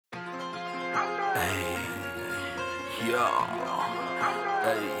Hey, yo,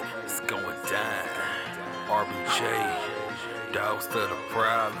 hey, it's going down. RBJ, Dogsta the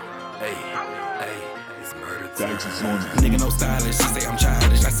problem. Hey, it's murder time. Nigga no stylist, she say I'm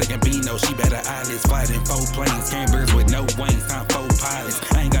childish. I say I'm Bino, she better eyelids. Fighting 4 planes, cambers with no wings, time 4 pilots.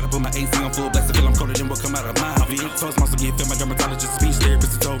 I ain't gotta put my AC on full blast to feel I'm colder than what come out of my vein. Toast muscle get fed, my dermatologist, speech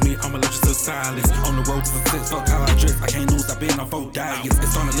therapist told me I'm allergic to silence. On the road to success, fuck how I dress, I can't lose, I've been on 4 diets. It's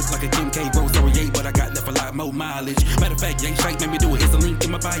starting to look like a Kim K Rose or a Ye, but I got left a lot more mileage. Matter of fact, you ain't straight, make me do it, it's a link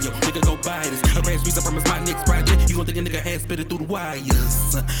in my bio. Nigga go buy this, a rash piece, I promise my next project. You gon' think a nigga had spit it through the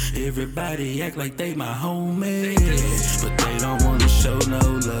wires. Everybody act like they my homie, but they don't wanna show no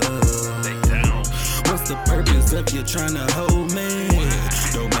love. They don't. What's the purpose of you tryna hold me?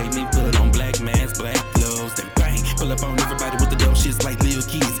 Don't make me put on black masks, black gloves, then bang, pull up on everybody with the dumb shits like little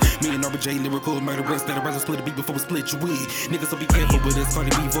kids. Me and RBJ, lyrical murderers, that rather split a beat before we split your wig. Niggas, so be careful with this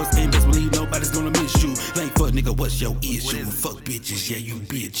Cardi B voice, and best believe nobody's gonna miss you. Like fuck nigga, what's your issue? Fuck bitches, yeah you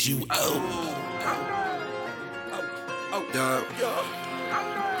bitch, you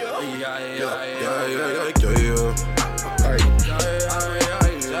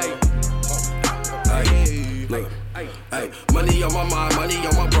Money on my mind, money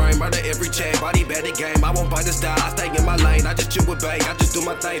on my brain, murder every chain, body bad the game. I won't bite the style, I stay in my lane. I just chill with bang, I just do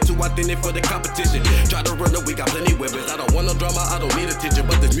my thing, too authentic for the competition. Try to run it, we got plenty weapons. I don't want no drama, I don't need attention,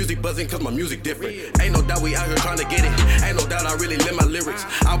 but this music buzzing cause my music different. Ain't no doubt we out here trying to get it. Ain't no doubt I really live my lyrics.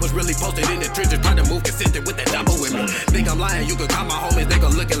 I was really posted in the trenches, trying to move consistent with that double with me. Think I'm lying, you can call my homies, they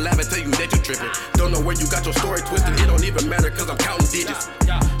gon' look and laugh and tell you that you tripping. Don't know where you got your story twisted, it don't even matter cause I'm counting digits.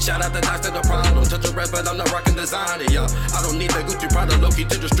 Shout out the Dogsta the problem, touch a rap but I'm not rocking designer, yeah. I don't need that Gucci Prada, low-key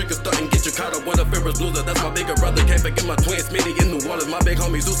to the street and start and get you caught up with a Ferris loser. That's my bigger brother, can't forget my twin Smitty in New Orleans. My big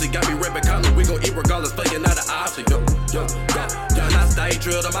homie Zeusy got me rapping Connor, we gon' eat regardless, playing out of option, yo. And I stay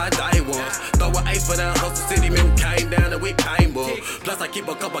true to my day ones. Throw an ace for that hustle city, man, we came down and we came up. Plus I keep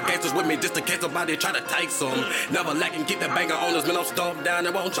a couple gangsters with me just in case somebody try to take some. Never lacking, keep that banger on us, man, I'm stomped down,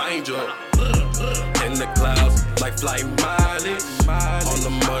 it won't change up. In the clouds, like flight mileage. On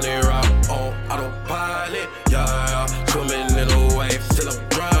the money route, on autopilot. Yeah, swimming in the waves till I'm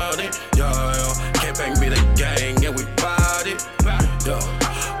drowning. Yeah, can't bang be the gang, and we bout it. Yeah,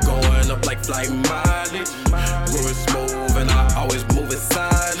 going up like flight mileage. Moving smooth, and I always move in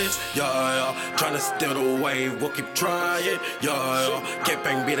silence. Yeah, trying to steal the wave, we'll keep trying. Yeah, can't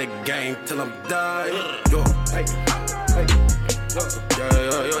bang be the gang till I'm dying. Yo, hey, yeah. Hey,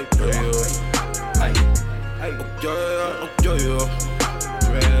 yeah.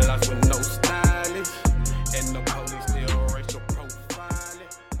 Dreadlocks with